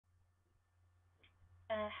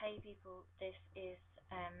Hey people, this is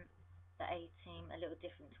the A team, a little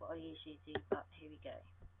different to what I usually do, but here we go.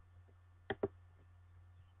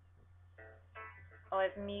 Oh,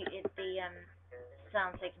 I've muted the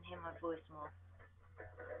sound so I can hear my voice more.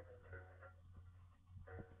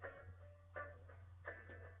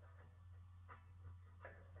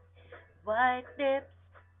 White lips,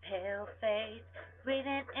 pale face,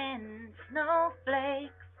 breathing in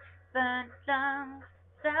snowflakes, burnt lungs,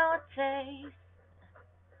 sour taste,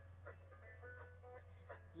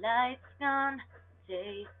 lights gone,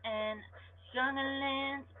 days end,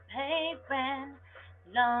 struggling to pay rent,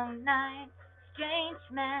 long nights, strange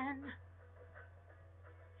men.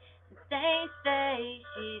 They say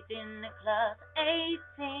she's in the class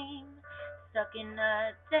 18, stuck in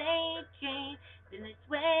a daydream. Been this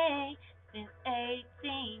way since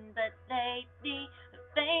 18, but lately her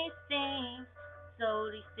face seems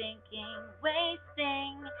slowly sinking,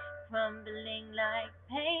 wasting, crumbling like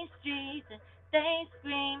pastries. And they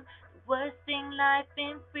scream the worst thing life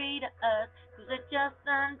been free to us, 'cause we're just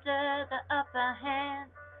under the upper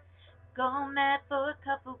hand. Go mad for a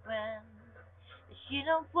couple grams. She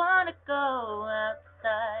don't wanna go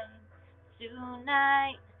outside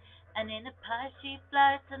tonight, and in a pipe she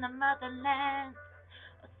flies to the motherland,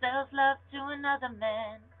 or sells love to another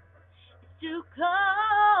man. It's too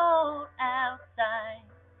cold outside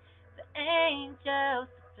for angels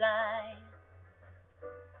to fly,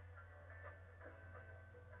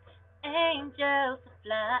 angels to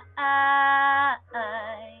fly.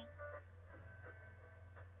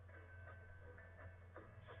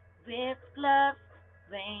 Ripped gloves,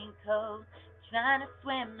 raincoat, trying to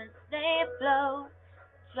swim and stay afloat.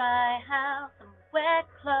 Dry house and wet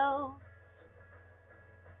clothes,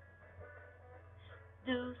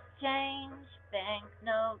 loose change,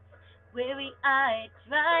 banknotes, weary-eyed,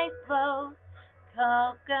 dry throat.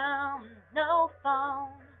 Call girl, no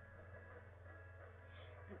phone.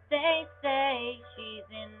 They say she's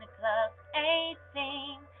in the club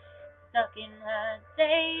 18, stuck in her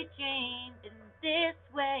daydream. Been this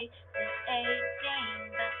way since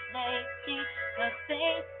 18, but lately her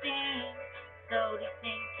face seems slowly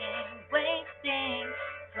sinking, wasting,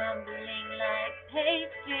 crumbling like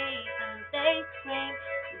pastries. And they scream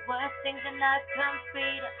the worst things in life come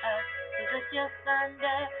free to us, 'cause we're just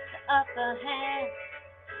under the upper hand.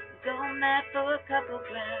 Go mad for a couple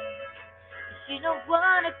grams. She don't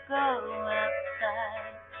wanna go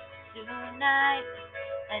outside tonight,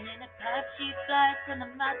 and in a pipe she flies to the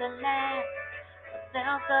motherland, or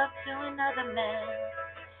sells up to another man.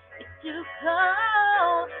 It's too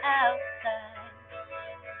cold outside,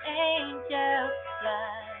 angels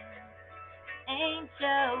fly,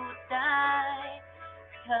 angels die,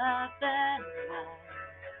 covered in white,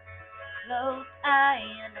 closed eye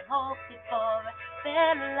and hoping for a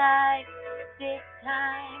better life. This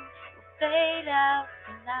time will fade out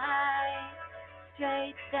tonight,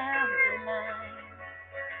 straight down the line.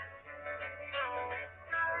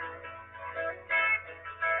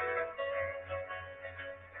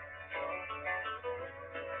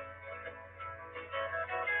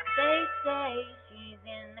 They say she's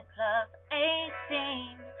in the club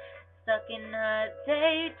 18, stuck in a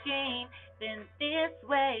daydream. Been this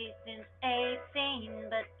way since 18,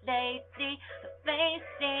 but lately her face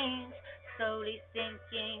seems slowly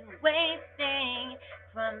sinking, wasting,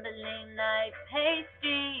 crumbling like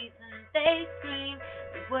pastries. And they scream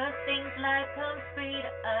the worst things life comes free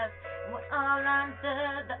to us, and we're all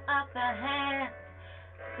under the upper hand.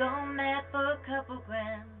 Go mad for a couple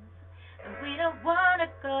grams, and we don't wanna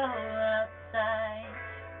go outside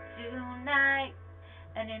tonight,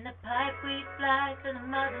 and in the pipe we fly to the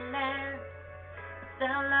motherland,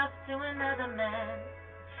 sell love to another man.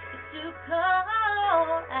 It's too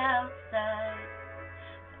cold outside,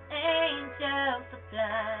 angels to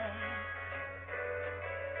fly,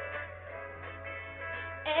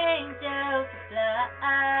 angels to fly,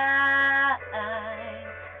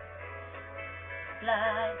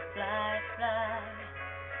 fly, fly, fly.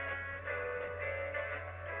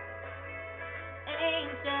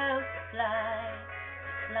 Angels fly,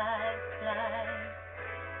 fly, fly.